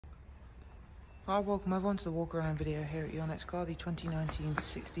Hi, welcome everyone to the walk around video here at your next car, the 2019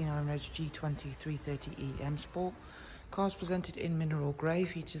 69 Reg G20 330e M Sport. Car's presented in mineral grey,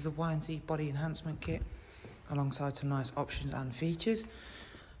 features the Y&C body enhancement kit alongside some nice options and features.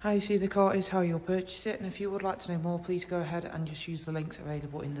 How you see the car is how you'll purchase it, and if you would like to know more, please go ahead and just use the links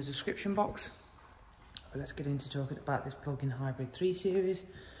available in the description box. But let's get into talking about this plug-in hybrid 3 Series.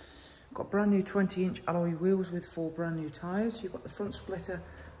 Got brand new 20-inch alloy wheels with 4 brand new tyres. You've got the front splitter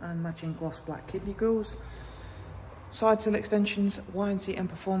and matching gloss black kidney grills, side sill extensions, Y&C and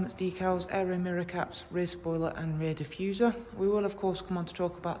performance decals, aero mirror caps, rear spoiler and rear diffuser. We will of course come on to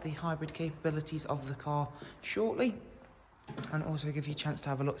talk about the hybrid capabilities of the car shortly, and also give you a chance to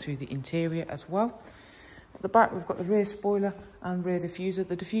have a look through the interior as well. At the back we've got the rear spoiler and rear diffuser.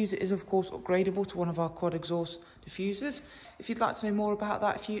 The diffuser is of course upgradable to one of our quad exhaust diffusers. If you'd like to know more about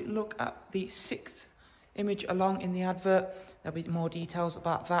that, if you look at the 6th image along in the advert, there'll be more details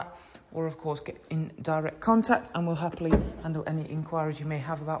about that, or of course get in direct contact and we'll happily handle any inquiries you may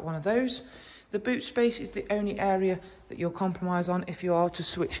have about one of those. The boot space is the only area that you'll compromise on if you are to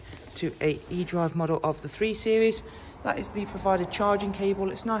switch to a eDrive model of the 3 Series. That is the provided charging cable.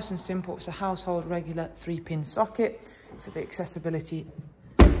 It's nice and simple. It's a household regular 3-pin socket, so the accessibility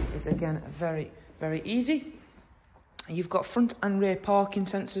is again very easy. You've got front and rear parking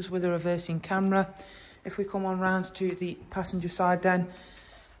sensors with a reversing camera. If we come on round to the passenger side then,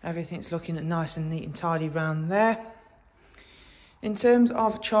 everything's looking nice and neat and tidy round there. In terms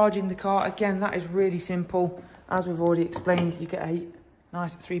of charging the car, again, that is really simple. As we've already explained, you get a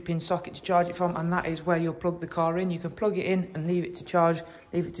nice 3-pin socket to charge it from, and that is where you'll plug the car in. You can plug it in and leave it to charge,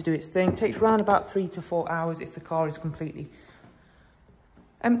 leave it to do its thing. It takes around about 3 to 4 hours if the car is completely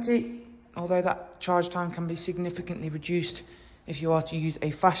empty, although that charge time can be significantly reduced if you are to use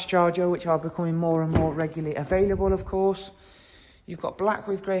a fast charger, which are becoming more and more regularly available, of course. You've got black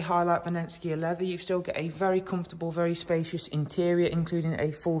with grey highlight Venezia leather. You still get a very comfortable, very spacious interior, including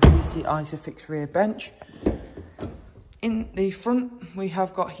a full 3-seat ISOFIX rear bench. In the front, we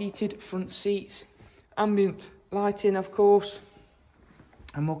have got heated front seats, ambient lighting, of course.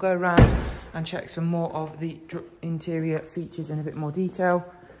 And we'll go around and check some more of the interior features in a bit more detail,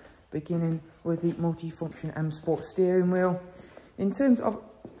 beginning with the multi-function M Sport steering wheel. In terms of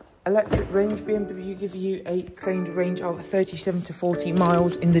electric range, BMW give you a claimed range of 37 to 40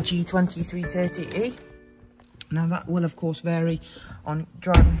 miles in the G20 330e. Now that will of course vary on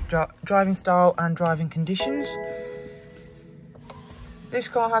driving style and driving conditions. This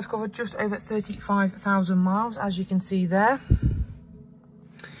car has covered just over 35,000 miles, as you can see there.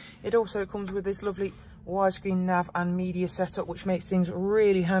 It also comes with this lovely widescreen nav and media setup, which makes things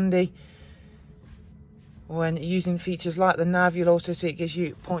really handy when using features like the nav. You'll also see it gives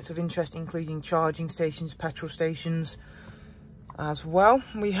you points of interest, including charging stations, petrol stations as well.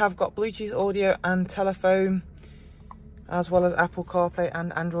 We have got Bluetooth audio and telephone, as well as Apple CarPlay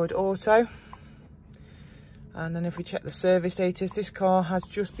and Android Auto. And then if we check the service status, this car has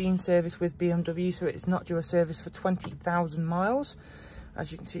just been serviced with BMW, so it's not due a service for 20,000 miles. As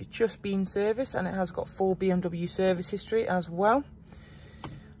you can see, it's just been serviced, and it has got full BMW service history as well.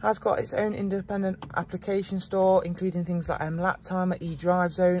 Has got its own independent application store, including things like lap timer,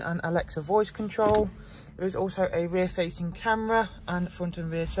 eDrive zone and Alexa voice control. There is also a rear facing camera and front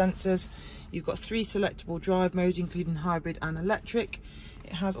and rear sensors. You've got 3 selectable drive modes, including hybrid and electric.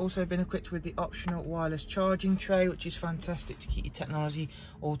 It has also been equipped with the optional wireless charging tray, which is fantastic to keep your technology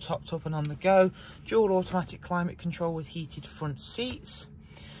all topped up and on the go. Dual automatic climate control with heated front seats.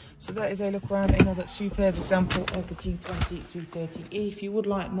 So that is a look around another superb example of the G20 330e. If you would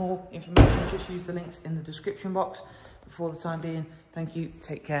like more information, just use the links in the description box. For the time being, thank you,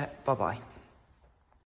 take care, bye bye.